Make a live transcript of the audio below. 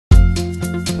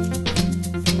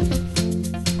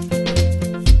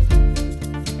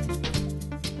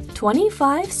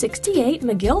2568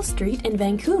 McGill Street in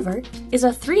Vancouver is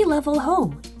a 3-level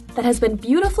home that has been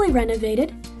beautifully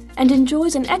renovated and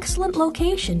enjoys an excellent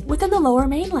location within the Lower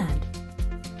Mainland.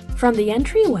 From the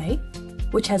entryway,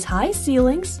 which has high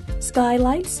ceilings,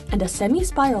 skylights, and a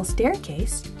semi-spiral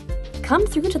staircase, come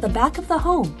through to the back of the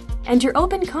home and your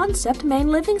open-concept main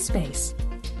living space,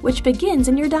 which begins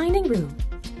in your dining room,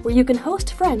 where you can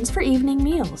host friends for evening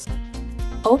meals.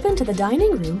 Open to the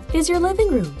dining room is your living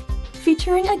room,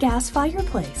 featuring a gas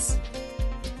fireplace.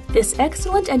 This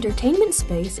excellent entertainment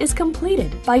space is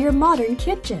completed by your modern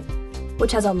kitchen,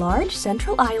 which has a large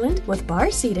central island with bar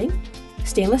seating,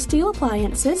 stainless steel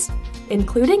appliances,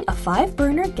 including a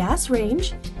 5-burner gas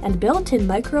range and built-in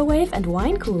microwave and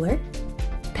wine cooler,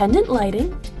 pendant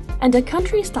lighting, and a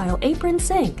country-style apron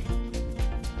sink.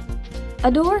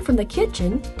 A door from the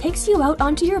kitchen takes you out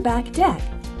onto your back deck,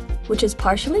 which is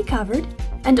partially covered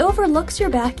and overlooks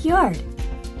your backyard,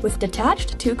 with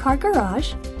detached 2-car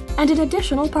garage and an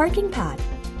additional parking pad.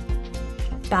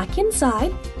 Back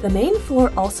inside, the main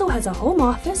floor also has a home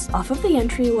office off of the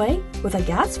entryway with a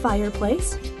gas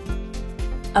fireplace,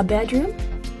 a bedroom,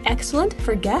 excellent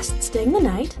for guests staying the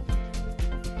night,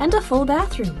 and a full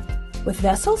bathroom with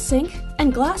vessel sink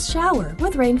and glass shower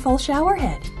with rainfall shower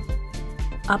head.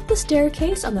 Up the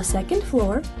staircase on the 2nd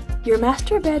floor, your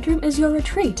master bedroom is your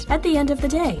retreat at the end of the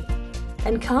day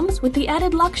and comes with the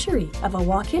added luxury of a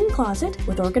walk-in closet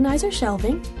with organizer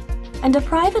shelving and a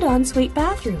private ensuite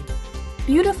bathroom,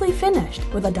 beautifully finished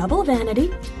with a double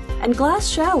vanity and glass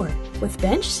shower with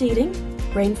bench seating,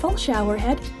 rainfall shower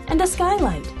head, and a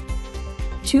skylight.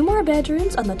 2 more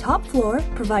bedrooms on the top floor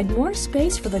provide more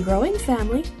space for the growing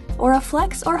family or a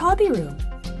flex or hobby room,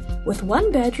 with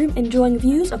 1 bedroom enjoying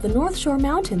views of the North Shore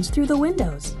Mountains through the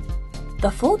windows. The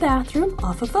full bathroom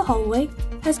off of the hallway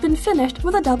has been finished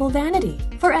with a double vanity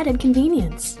for added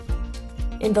convenience.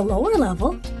 In the lower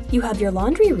level, you have your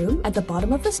laundry room at the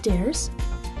bottom of the stairs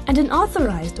and an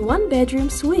authorized 1-bedroom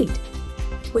suite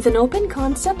with an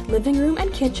open-concept living room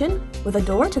and kitchen with a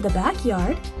door to the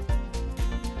backyard,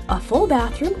 a full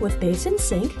bathroom with basin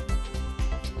sink,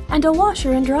 and a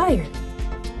washer and dryer,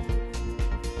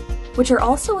 which are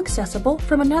also accessible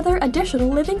from another additional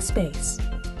living space.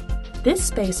 This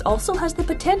space also has the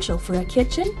potential for a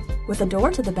kitchen with a door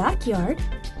to the backyard,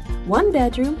 1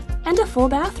 bedroom, and a full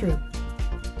bathroom.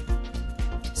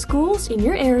 Schools in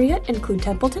your area include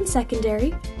Templeton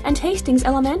Secondary and Hastings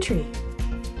Elementary.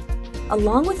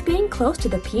 Along with being close to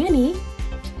the P&E,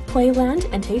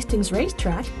 Playland, and Hastings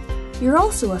Racetrack, you're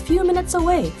also a few minutes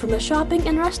away from the shopping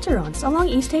and restaurants along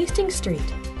East Hastings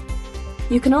Street.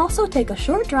 You can also take a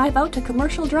short drive out to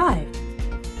Commercial Drive,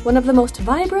 one of the most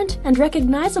vibrant and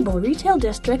recognizable retail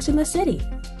districts in the city.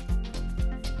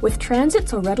 With transit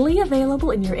so readily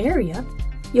available in your area,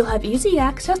 you'll have easy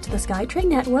access to the SkyTrain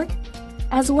network,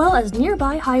 as well as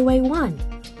nearby Highway 1,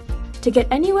 to get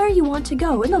anywhere you want to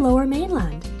go in the Lower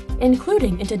Mainland,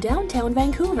 including into downtown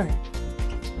Vancouver.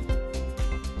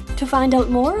 To find out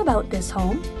more about this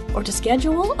home, or to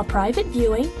schedule a private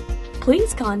viewing,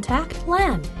 please contact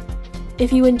Lan.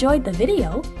 If you enjoyed the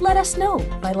video, let us know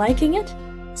by liking it,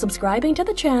 subscribing to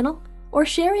the channel, or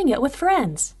sharing it with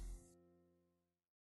friends.